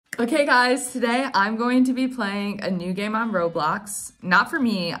Okay guys, today I'm going to be playing a new game on Roblox. Not for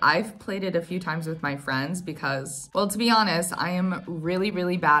me, I've played it a few times with my friends because, well, to be honest, I am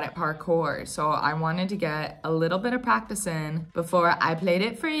really bad at parkour. So I wanted to get a little bit of practice in before I played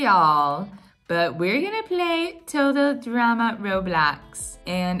it for y'all. But we're gonna play Total Drama Roblox.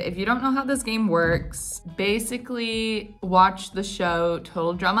 And if you don't know how this game works, basically watch the show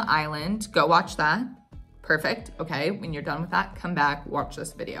Total Drama Island. Go watch that. Perfect. Okay, when you're done with that, come back, watch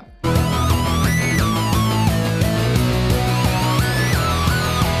this video. The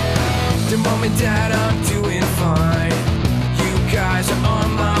mom and dad, I'm doing fine. You guys are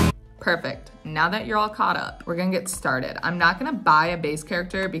on my... Perfect. Now that you're all caught up, we're gonna get started. I'm not gonna buy a base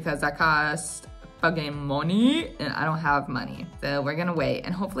character because that costs fucking money and I don't have money. So we're gonna wait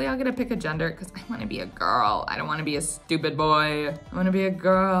and hopefully I'll get to pick a gender because I wanna be a girl. I don't wanna be a stupid boy. I wanna be a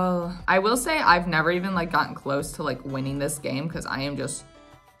girl. I will say I've never even like gotten close to like winning this game because I am just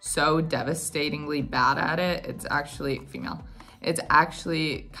so devastatingly bad at it. It's actually female. It's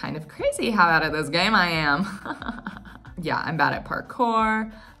actually kind of crazy how bad at this game I am. Yeah, I'm bad at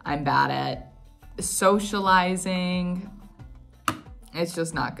parkour. I'm bad at socializing. It's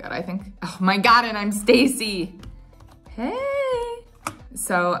just not good, I think. Oh my God, and I'm Stacy. Hey.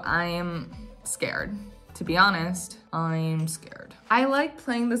 So I am scared. To be honest, I'm scared. I like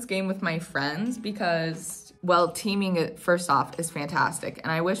playing this game with my friends because, well, teaming it first off is fantastic.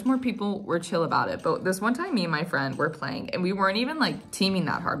 And I wish more people were chill about it. But this one time me and my friend were playing and we weren't even like teaming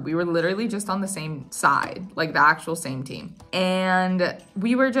that hard. We were literally just on the same side, like the actual same team. And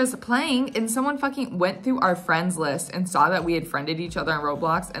we were just playing and someone fucking went through our friends list and saw that we had friended each other on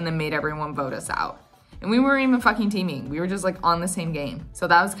Roblox and then made everyone vote us out. And we weren't even fucking teaming. We were just like on the same game. So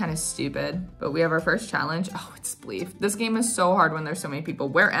that was kind of stupid. But we have our first challenge. Oh, it's Biever. This game is so hard when there's so many people.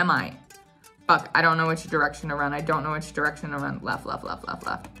 Where am I? Fuck, I don't know which direction to run. I don't know which direction to run. Left, left, left, left,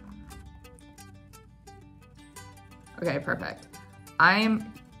 left. Okay, perfect.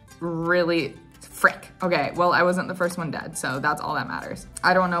 I'm really, frick. Okay, well, I wasn't the first one dead, so that's all that matters.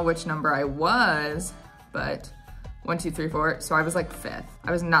 I don't know which number I was, but 1, 2, 3, 4. So I was like 5th.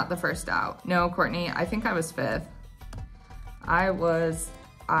 I was not the first out. No, Courtney, I think I was 5th. I was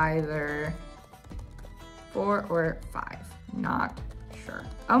either 4 or 5. Not sure.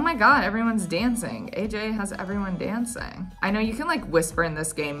 Oh my God, everyone's dancing. AJ has everyone dancing. I know you can like whisper in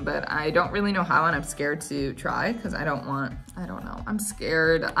this game, but I don't really know how and I'm scared to try because I don't know. I'm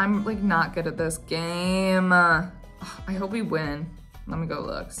scared. I'm like not good at this game. I hope we win. Let me go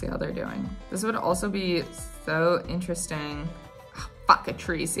look, see how they're doing. This would also be so interesting. Oh, fuck, a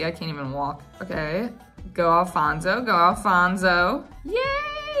tree. See, I can't even walk. Okay, go Alfonso, go Alfonso.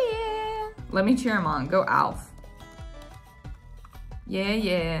 Yeah. Let me cheer him on. Go Alf.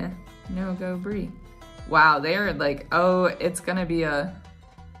 Yeah. No, go Bree. Wow, they're like, oh, it's gonna be a...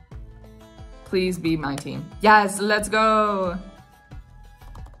 Please be my team. Yes, let's go.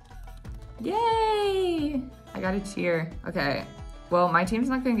 Yay. I gotta cheer. Okay. Well, my team's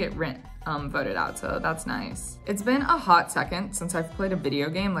not gonna get voted out, so that's nice. It's been a hot second since I've played a video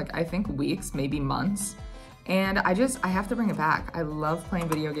game, like I think weeks, maybe months. And I have to bring it back. I love playing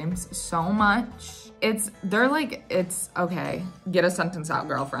video games so much. It's okay, get a sentence out,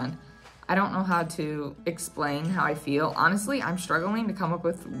 girlfriend. I don't know how to explain how I feel. Honestly, I'm struggling to come up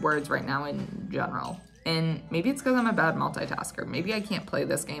with words right now in general. And maybe it's because I'm a bad multitasker. Maybe I can't play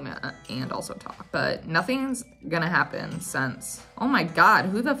this game and also talk. But nothing's gonna happen since... Oh my God,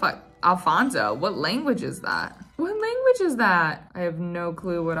 who the fuck? Alfonso, what language is that? What language is that? I have no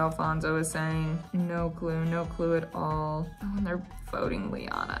clue what Alfonso is saying. No clue at all. Oh, and they're voting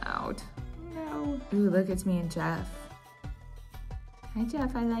Liana out. No. Ooh, look, it's me and Jeff. Hi,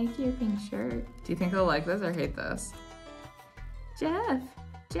 Jeff, I like your pink shirt. Do you think they'll like this or hate this? Jeff,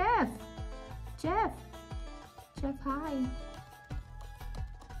 hi.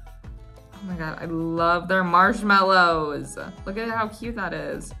 Oh my God, I love their marshmallows. Look at how cute that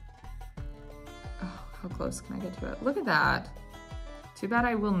is. Oh, how close can I get to it? Look at that. Too bad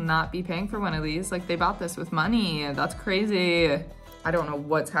I will not be paying for one of these. Like, they bought this with money. That's crazy. I don't know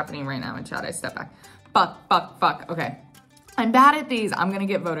what's happening right now in chat. I step back. Fuck. Okay. I'm bad at these. I'm gonna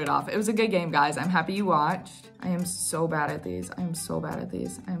get voted off. It was a good game, guys. I'm happy you watched. I am so bad at these.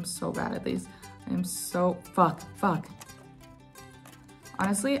 Fuck.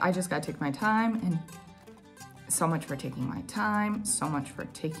 Honestly, I just gotta take my time, and so much for taking my time.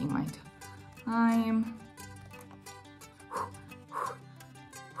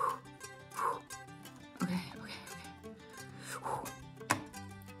 Okay.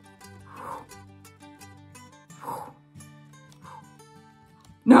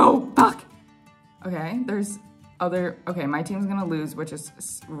 No, fuck. Okay, there's Okay, my team's gonna lose, which is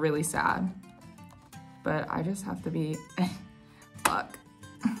really sad. But I just have to be, fuck.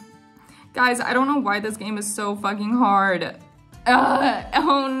 Guys, I don't know why this game is so fucking hard.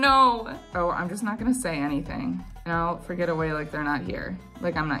 Oh no. Oh, I'm just not gonna say anything. And I'll forget away like they're not here.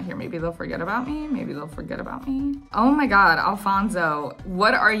 Like I'm not here. Maybe they'll forget about me. Maybe they'll forget about me. Oh my God, Alfonso,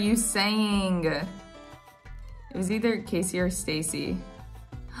 what are you saying? It was either Casey or Stacy.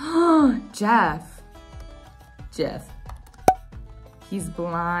 Jeff. He's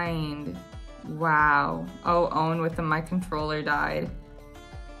blind. Wow. Oh, Owen with my controller died.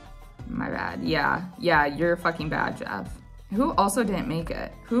 My bad. Yeah, you're fucking bad, Jeff. Who also didn't make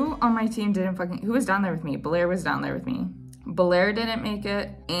it? Who on my team didn't who was down there with me? Blair was down there with me. Blair didn't make it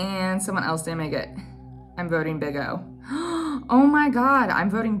and someone else didn't make it. I'm voting Big O. Oh my God, I'm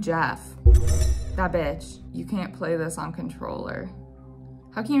voting Jeff. That bitch. You can't play this on controller.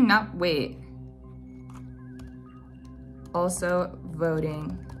 How can you not wait? Also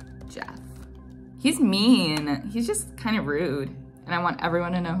voting Jeff. He's mean. He's just kind of rude. And I want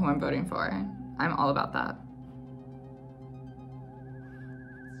everyone to know who I'm voting for. I'm all about that.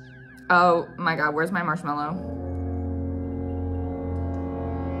 Oh my God, where's my marshmallow?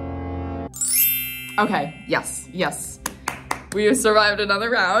 Okay, yes. We have survived another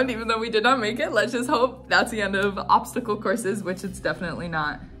round, even though we did not make it. Let's just hope that's the end of obstacle courses, which it's definitely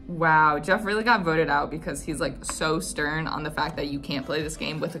not. Wow, Jeff really got voted out because he's like so stern on the fact that you can't play this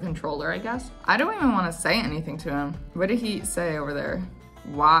game with a controller, I guess. I don't even want to say anything to him. What did he say over there?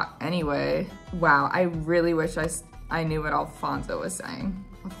 Anyway, wow, I really wish I knew what Alfonso was saying.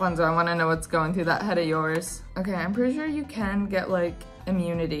 Alfonso, I want to know what's going through that head of yours. Okay, I'm pretty sure you can get like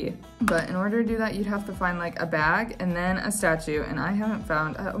immunity, but in order to do that, you'd have to find like a bag and then a statue, and I haven't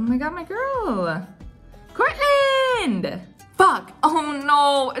found, oh my God, my girl, Cortland! Fuck, oh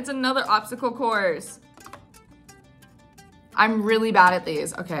no, it's another obstacle course. I'm really bad at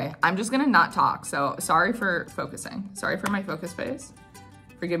these. Okay, I'm just gonna not talk, so sorry for focusing. Sorry for my focus face.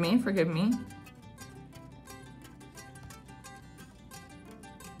 Forgive me.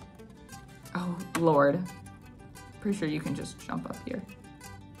 Oh, Lord. Pretty sure you can just jump up here.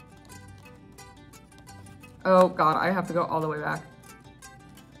 Oh God, I have to go all the way back.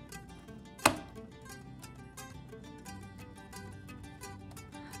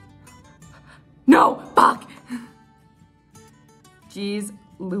 No, fuck! Jeez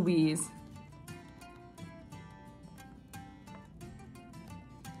Louise.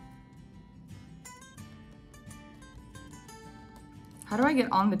 How do I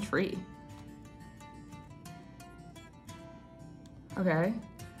get on the tree? Okay.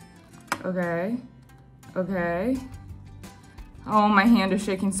 Oh, my hand is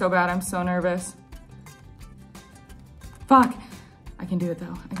shaking so bad. I'm so nervous. Fuck. I can do it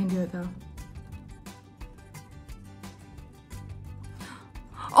though.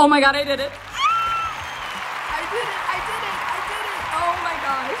 Oh my God, I did it. I did it. Oh my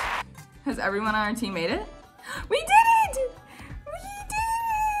gosh. Has everyone on our team made it? We did it.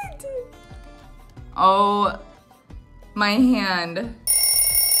 Oh, my hand.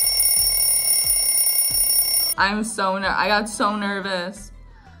 I got so nervous.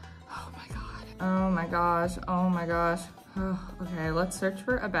 Oh my God. Oh my gosh. Oh, okay, let's search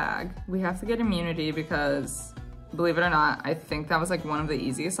for a bag. We have to get immunity because, believe it or not, I think that was like one of the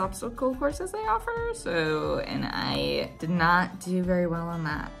easiest obstacle courses they offer. And I did not do very well on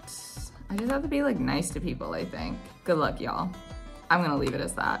that. I just have to be like nice to people, I think. Good luck, y'all. I'm gonna leave it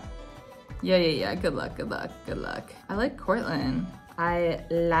as that. Yeah. Good luck. I like Cortland. I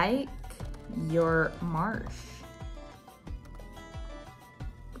like your marsh.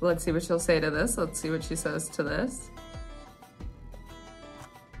 Let's see what she'll say to this. Let's see what she says to this.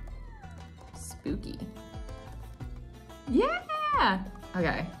 Spooky. Yeah!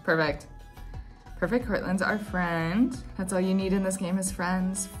 Okay, perfect. Cortland's our friend. That's all you need in this game is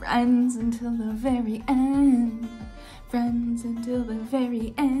friends. Friends until the very end. Friends until the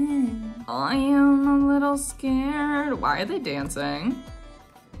very end. I am a little scared. Why are they dancing?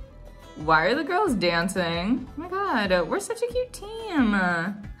 Why are the girls dancing? Oh my God, we're such a cute team.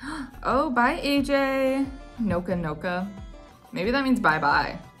 Oh, bye AJ. Noka. Maybe that means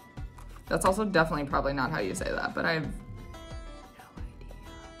bye-bye. That's also definitely probably not how you say that, but I have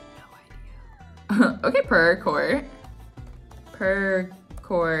no idea. Okay, per court.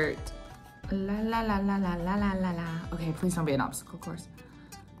 La. Okay, please don't be an obstacle course.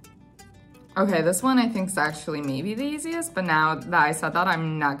 Okay, this one I think is actually maybe the easiest, but now that I said that,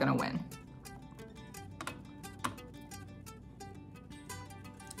 I'm not gonna win.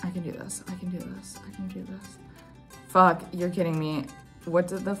 I can do this. Fuck, you're kidding me. What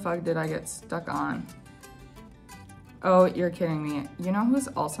the fuck did I get stuck on? Oh, you're kidding me. You know who's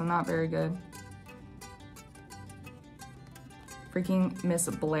also not very good? Freaking Miss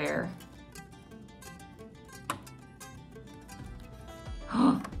Blair.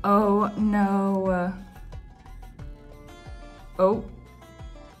 Oh no. Oh.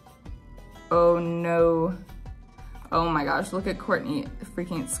 Oh no. Oh my gosh, look at Courtney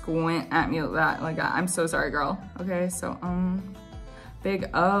freaking squint at me like that. Like, I'm so sorry, girl. Okay, so, Big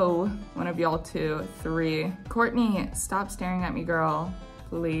O, one of y'all 2, 3. Courtney, stop staring at me, girl,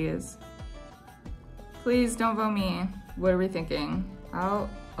 please. Please don't vote me. What are we thinking? Out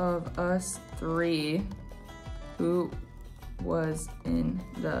of us 3, who was in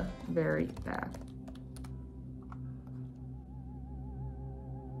the very back?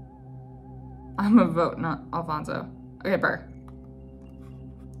 I'm gonna vote not Alfonso. Okay, Burr.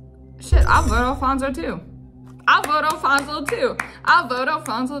 Shit, I'll vote Alfonso too. I'll vote Alfonso too. I'll vote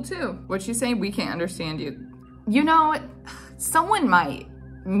Alfonso too. What's she saying? We can't understand you. You know, someone might.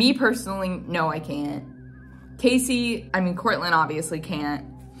 Me personally, no, I can't. Casey, I mean, Cortland obviously can't.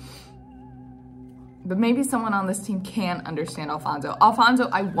 But maybe someone on this team can understand Alfonso. Alfonso,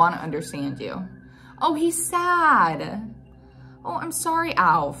 I want to understand you. Oh, he's sad. Oh, I'm sorry,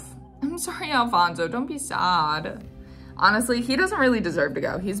 Alf. I'm sorry, Alfonso. Don't be sad. Honestly, he doesn't really deserve to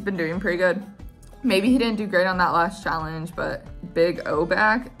go. He's been doing pretty good. Maybe he didn't do great on that last challenge, but Big O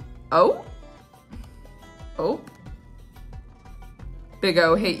back. Oh? Oh? Big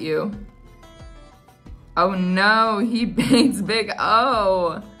O, hate you. Oh no, he baits Big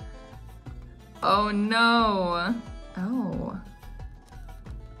O. Oh no. Oh.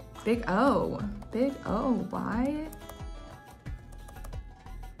 Big O. Big O, why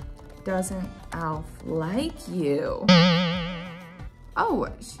doesn't Alf like you? Oh,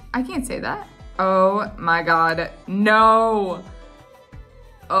 I can't say that. Oh my God, no.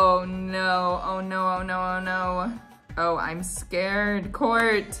 Oh no, oh no, oh no, oh no. Oh, I'm scared,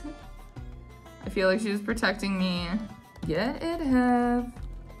 Court. I feel like she's protecting me. Get it, Hev.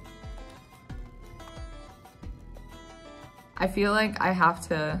 I feel like I have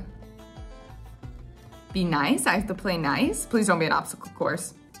to be nice. I have to play nice. Please don't be an obstacle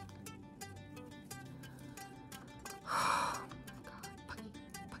course.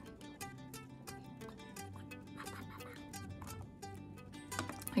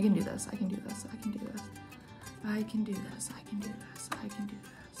 I can do this, I can do this, I can do this. I can do this, I can do this, I can do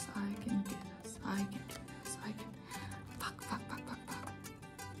this, I can do this, I can do this, I can. Fuck, fuck, fuck, fuck, fuck.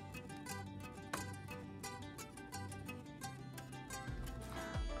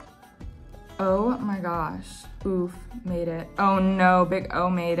 Oh my gosh. Oof, made it. Oh no, Big O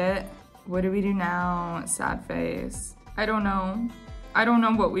made it. What do we do now? Sad face. I don't know. I don't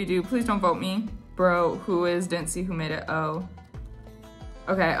know what we do. Please don't vote me. Bro, who is? Didn't see who made it. Oh.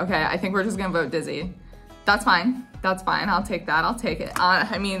 Okay, okay, I think we're just gonna vote Dizzy. That's fine, that's fine, I'll take that, I'll take it.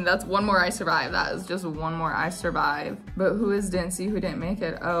 I mean, that's one more I survive. That is just one more I survive. But who is didn't see who didn't make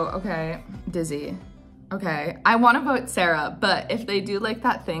it? Oh, okay, Dizzy. Okay, I wanna vote Sarah, but if they do like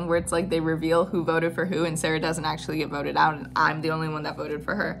that thing where it's like they reveal who voted for who and Sarah doesn't actually get voted out and I'm the only one that voted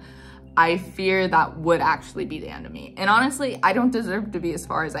for her, I fear that would actually be the end of me. And honestly, I don't deserve to be as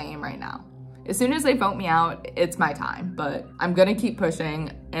far as I am right now. As soon as they vote me out, it's my time, but I'm gonna keep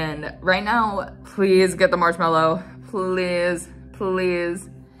pushing. And right now, please get the marshmallow. Please, please,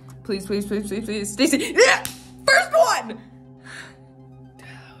 please, please, please, please, please. Stacey, yeah! First one!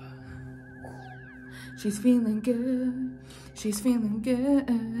 She's feeling good. She's feeling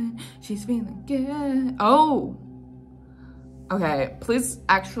good. She's feeling good. Oh. Okay, please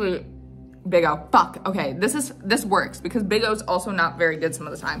actually, Big O, fuck. Okay, this works because Big O's also not very good some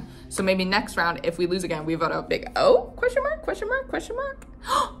of the time. So maybe next round, if we lose again, we vote out Big O? Question mark, question mark, question mark.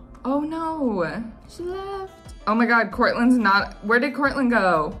 Oh no, she left. Oh my God, Cortland's not, where did Cortland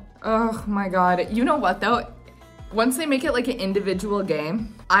go? Oh my God, you know what though? Once they make it like an individual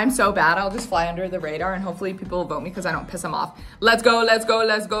game, I'm so bad, I'll just fly under the radar and hopefully people will vote me because I don't piss them off. Let's go, let's go,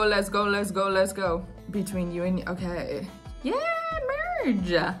 let's go, let's go, let's go, let's go. Between you and, okay. Yeah,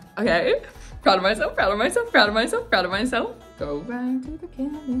 merge. Okay, proud of myself, proud of myself, proud of myself, proud of myself. Go back to the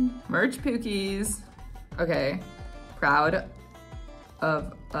cabin. Merge Pookies. Okay, proud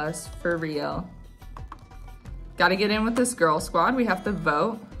of us for real. Gotta get in with this girl squad. We have to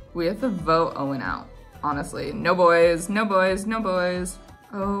vote. We have to vote Owen out. Honestly, no boys, no boys, no boys.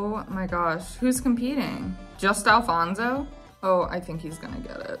 Oh my gosh, who's competing? Just Alfonso? Oh, I think he's gonna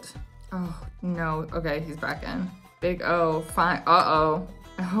get it. Oh no, okay, he's back in. Big O, fine, uh-oh.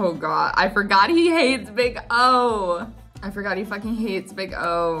 Oh God, I forgot he hates Big O. I forgot he fucking hates Big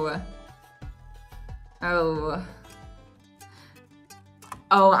O. Oh.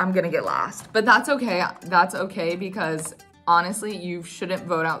 Oh, I'm gonna get last. But that's okay. That's okay because honestly, you shouldn't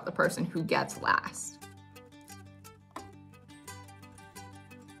vote out the person who gets last.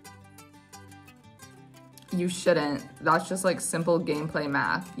 You shouldn't. That's just like simple gameplay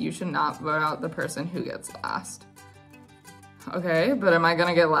math. You should not vote out the person who gets last. Okay, but am I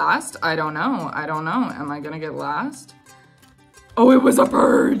gonna get last? I don't know. I don't know. Am I gonna get last? Oh, it was a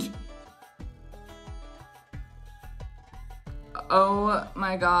purge. Oh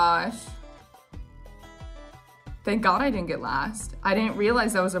my gosh. Thank God I didn't get last. I didn't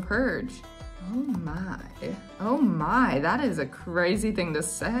realize that was a purge. Oh my. Oh my, that is a crazy thing to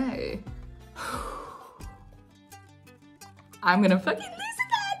say. I'm gonna fucking lose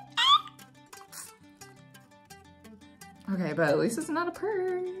again. Okay, but at least it's not a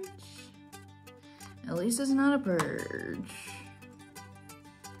purge. At least it's not a purge.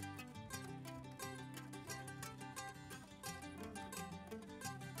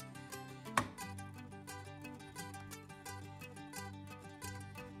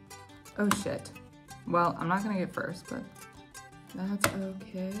 Oh shit. Well, I'm not gonna get first, but that's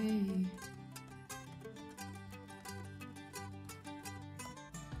okay.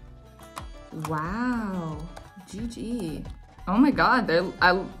 Wow, GG. Oh my God,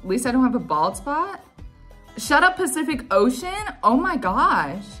 at least I don't have a bald spot? Shut up, Pacific Ocean? Oh my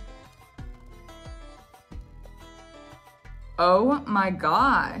gosh. Oh my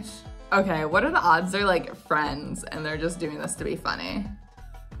gosh. Okay, what are the odds they're like friends and they're just doing this to be funny?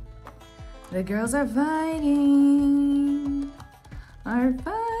 The girls are fighting, are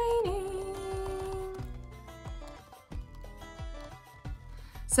fighting.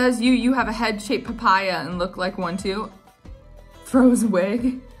 Says you have a head-shaped papaya and look like one too. Throws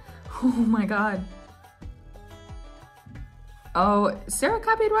wig. Oh my God. Oh, Sarah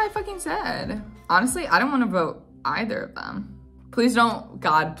copied what I fucking said. Honestly, I don't want to vote either of them. Please don't,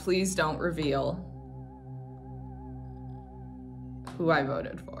 God, please don't reveal who I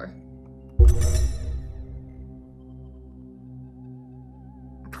voted for.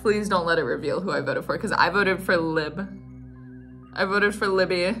 Please don't let it reveal who I voted for, because I voted for Lib. I voted for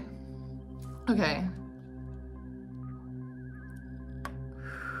Libby. Okay.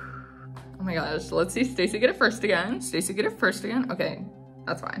 Oh my gosh, let's see Stacy get it first again. Stacy get it first again. Okay,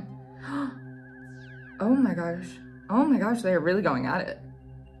 that's fine. Oh my gosh. Oh my gosh, they are really going at it.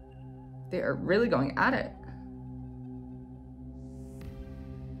 They are really going at it.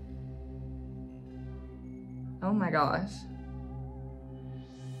 Oh my gosh.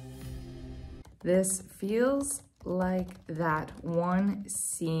 This feels like that one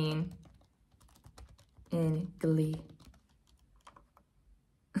scene in Glee.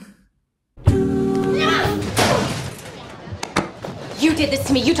 You did this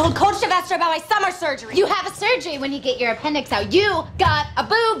to me. You told Coach Sylvester about my summer surgery. You have a surgery when you get your appendix out. You got a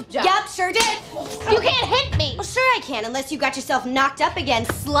boob job. Yep, sure did. You can't hit me. Well, sure I can, unless you got yourself knocked up again,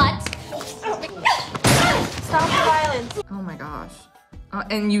 slut. Stop the violence. Oh my gosh.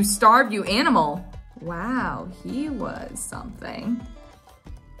 And you starved, you animal. Wow, he was something.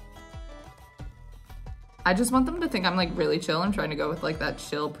 I just want them to think I'm like really chill. I'm trying to go with like that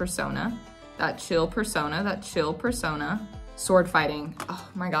chill persona. That chill persona, that chill persona. Sword fighting. Oh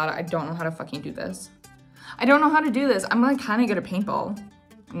my God, I don't know how to fucking do this. I don't know how to do this. I'm like kind of good at paintball.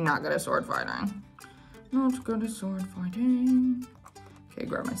 I'm not good at sword fighting. Not good at sword fighting. Okay,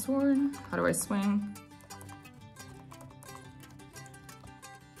 grab my sword. How do I swing?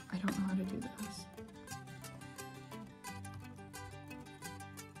 I don't know how to do this.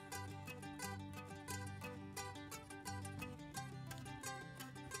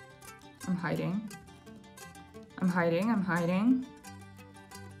 I'm hiding. I'm hiding, I'm hiding.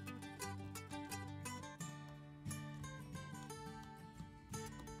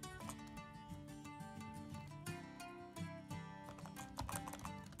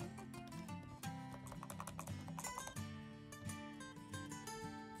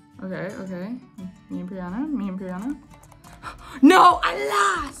 Okay, okay. Me and Brianna. No,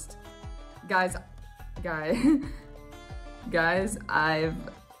 I lost! Guys, I've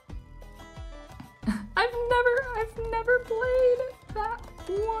never played that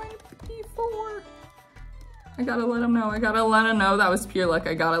one before. I gotta let him know. I gotta let him know that was pure luck.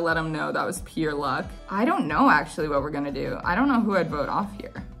 I gotta let him know that was pure luck. I don't know actually what we're gonna do. I don't know who I'd vote off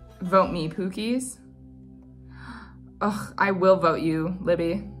here. Vote me, Pookies. Ugh, I will vote you,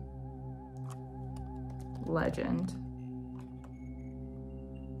 Libby. Legend.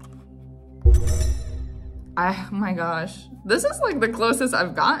 Oh my gosh. This is like the closest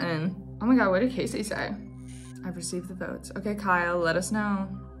I've gotten. Oh my God, what did Casey say? I've received the votes. Okay, Kyle, let us know.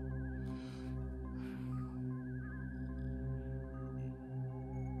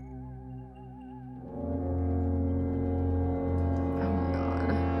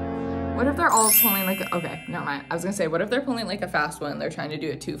 What if they're all pulling like, okay, never mind. I was gonna say, what if they're pulling like a fast one? They're trying to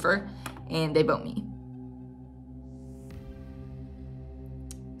do a twofer and they vote me.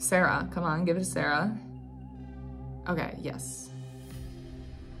 Sarah, come on, give it to Sarah. Okay, yes.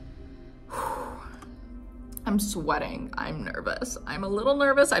 I'm sweating. I'm nervous. I'm a little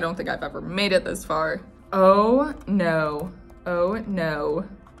nervous. I don't think I've ever made it this far. Oh no. Oh no.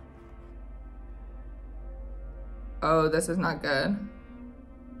 Oh, this is not good.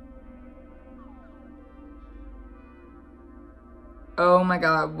 Oh my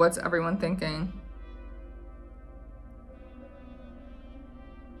God, what's everyone thinking?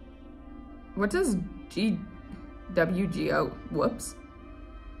 What does GWGO? Whoops.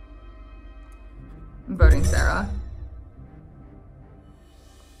 I'm voting Sarah.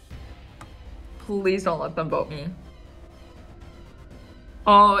 Please don't let them vote me.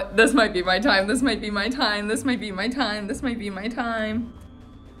 Oh, this might be my time. This might be my time. This might be my time. This might be my time.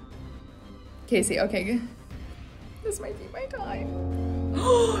 Casey, okay, good. This might be my time.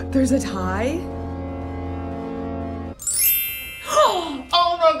 Oh, there's a tie?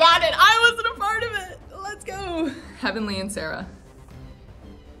 Oh my God, and I wasn't a part of it. Let's go. Heavenly and Sarah.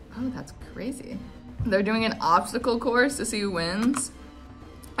 Oh, that's crazy. They're doing an obstacle course to see who wins.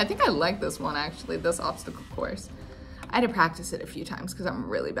 I think I like this one actually, this obstacle course. I had to practice it a few times because I'm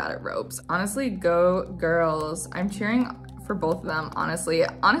really bad at ropes. Honestly, go girls. I'm cheering for both of them, honestly.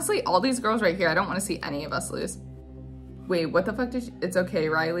 Honestly, all these girls right here, I don't want to see any of us lose. Wait, what the fuck did she, it's okay,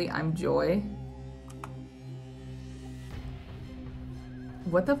 Riley, I'm Joy.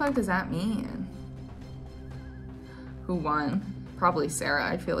 What the fuck does that mean? Who won? Probably Sarah.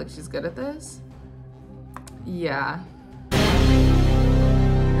 I feel like she's good at this. Yeah.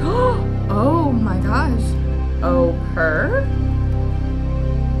 Oh my gosh. Oh, her?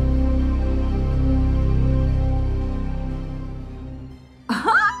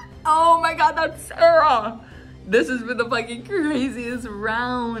 Oh my God, that's Sarah. This has been the fucking craziest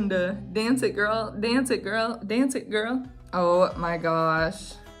round. Dance it, girl. Dance it, girl. Dance it, girl. Oh my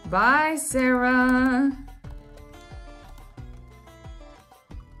gosh. Bye, Sarah.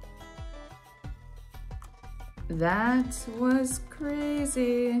 That was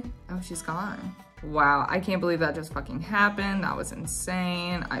crazy. Oh, she's gone. Wow, I can't believe that just fucking happened. That was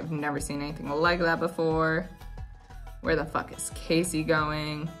insane. I've never seen anything like that before. Where the fuck is Casey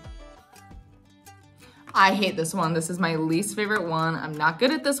going? I hate this one. This is my least favorite one. I'm not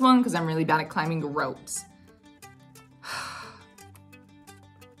good at this one because I'm really bad at climbing ropes.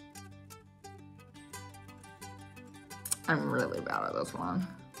 I'm really bad at this one.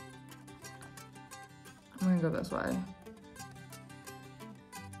 I'm gonna go this way.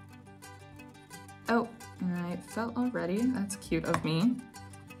 Oh, I fell already. That's cute of me.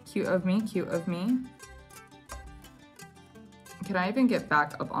 Cute of me, cute of me. Can I even get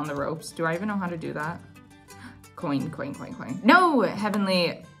back up on the ropes? Do I even know how to do that? Coin, coin, coin, coin. No,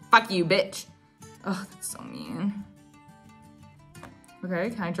 Heavenly, fuck you, bitch. Oh, that's so mean.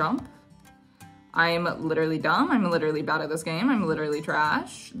 Okay, can I jump? I'm literally dumb. I'm literally bad at this game. I'm literally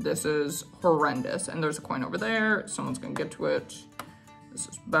trash. This is horrendous. And there's a coin over there. Someone's gonna get to it. This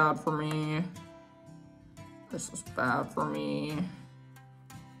is bad for me. This is bad for me.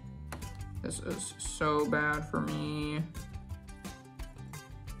 This is so bad for me.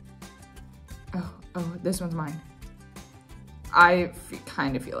 Oh, this one's mine. I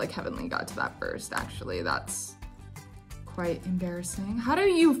kind of feel like Heavenly got to that first, actually. That's quite embarrassing. How do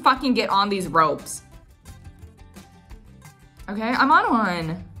you fucking get on these ropes? Okay, I'm on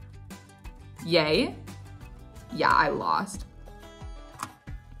one. Yay. Yeah, I lost.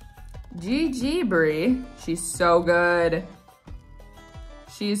 GG, Brie. She's so good.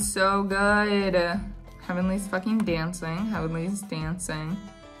 She's so good. Heavenly's fucking dancing. Heavenly's dancing.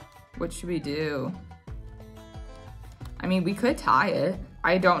 What should we do? I mean, we could tie it.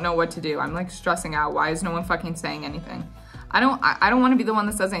 I don't know what to do. I'm like stressing out. Why is no one fucking saying anything? I don't want to be the one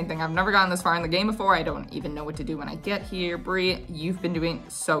that says anything. I've never gotten this far in the game before. I don't even know what to do when I get here. Brie, you've been doing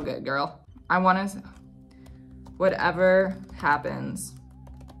so good, girl. I want to, whatever happens,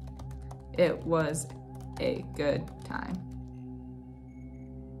 it was a good time.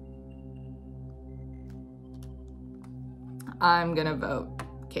 I'm gonna vote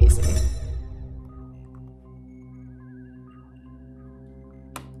Casey.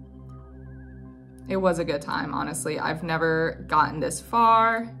 It was a good time, honestly. I've never gotten this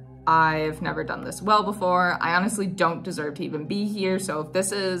far. I've never done this well before. I honestly don't deserve to even be here, so if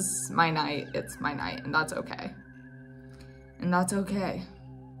this is my night, it's my night, and that's okay. And that's okay.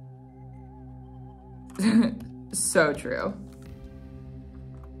 So true.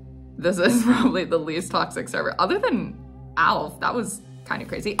 This is probably the least toxic server. Other than Alf, that was kind of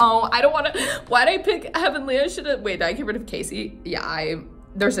crazy. Oh, I don't want to. Why'd I pick Heavenly? I should have. Wait, did I get rid of Casey? Yeah,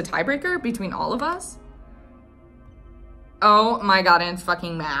 there's a tiebreaker between all of us. Oh my God, and it's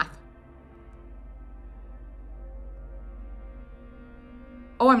fucking math.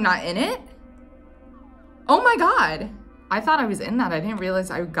 Oh, I'm not in it? Oh my God. I thought I was in that. I didn't realize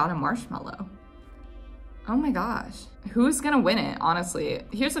I got a marshmallow. Oh my gosh. Who's gonna win it, honestly?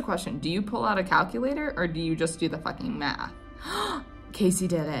 Here's the question. Do you pull out a calculator or do you just do the fucking math? Casey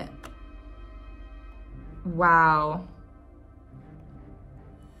did it. Wow.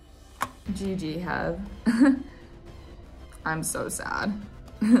 GG, Hev. I'm so sad.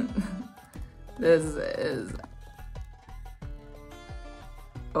 This is...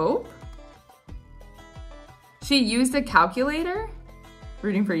 Oh? She used a calculator?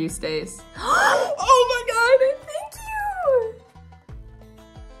 Rooting for you, Stace. Oh my God, thank you!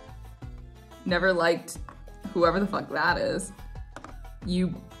 Never liked whoever the fuck that is.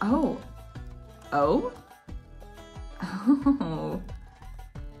 You, oh. Oh? Oh.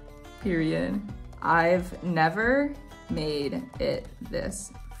 Period. I've never made it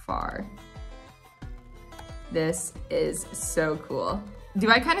this far. This is so cool. Do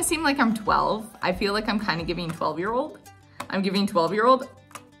I kind of seem like I'm 12? I feel like I'm kind of giving 12-year-old. I'm giving 12-year-old.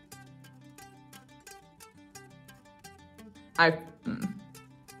 I'm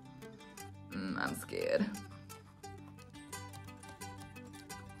scared.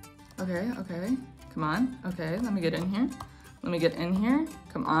 Okay, okay, come on. Okay, let me get in here. Let me get in here.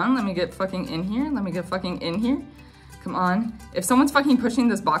 Come on, let me get fucking in here. Let me get fucking in here. Come on. If someone's fucking pushing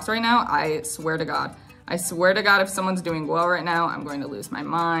this box right now, I swear to God. I swear to God, if someone's doing well right now, I'm going to lose my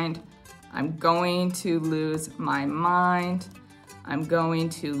mind. I'm going to lose my mind. I'm going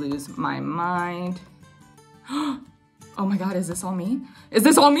to lose my mind. Oh my God, is this all me? Is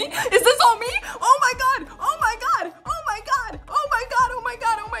this all me? Is this all me? Oh my God, oh my God, oh my God, oh my God, oh my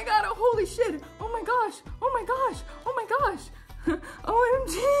God, oh my God, oh holy shit. Oh my gosh, oh my gosh, oh my gosh.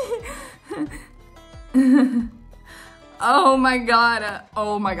 OMG. Oh my God.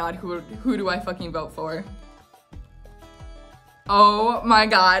 Oh my God, who do I fucking vote for? Oh my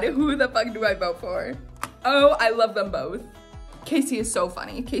God, who the fuck do I vote for? Oh, I love them both. Casey is so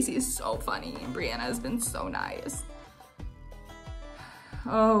funny. Casey is so funny. Brianna has been so nice.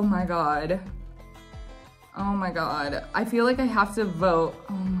 Oh my God. Oh my God. I feel like I have to vote.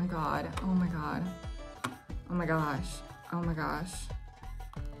 Oh my God. Oh my God. Oh my gosh. Oh my gosh.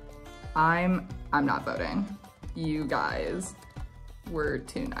 I'm not voting. You guys were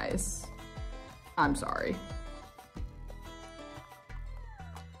too nice. I'm sorry.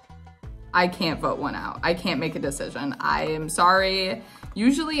 I can't vote one out. I can't make a decision. I am sorry.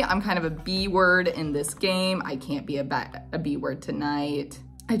 Usually I'm kind of a B word in this game. I can't be a B word tonight.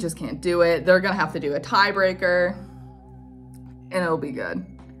 I just can't do it. They're gonna have to do a tiebreaker and it'll be good.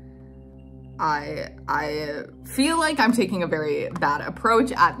 I feel like I'm taking a very bad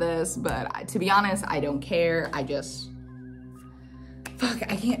approach at this, but to be honest, I don't care. I just, fuck,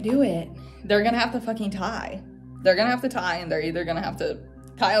 I can't do it. They're gonna have to fucking tie. They're gonna have to tie and they're either gonna have to,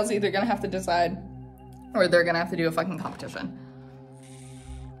 Kyle's either gonna have to decide or they're gonna have to do a fucking competition.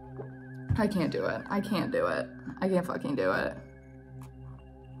 I can't do it. I can't do it. I can't fucking do it.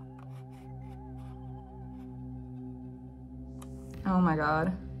 Oh my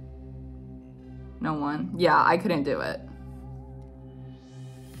God. No one. Yeah, I couldn't do it.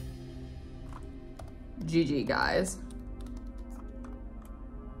 GG, guys.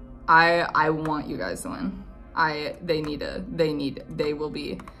 I want you guys to win. They will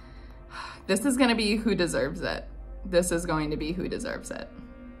be. This is gonna be who deserves it. This is going to be who deserves it.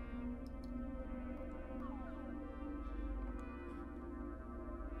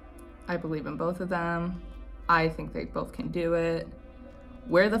 I believe in both of them. I think they both can do it.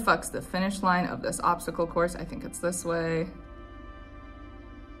 Where the fuck's the finish line of this obstacle course? I think it's this way.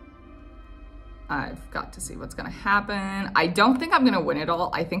 I've got to see what's gonna happen. I don't think I'm gonna win it all.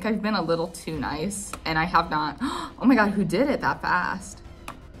 I think I've been a little too nice and I have not. Oh my God, who did it that fast?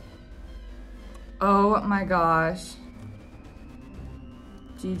 Oh my gosh.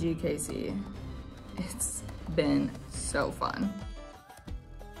 GG, Casey. It's been so fun.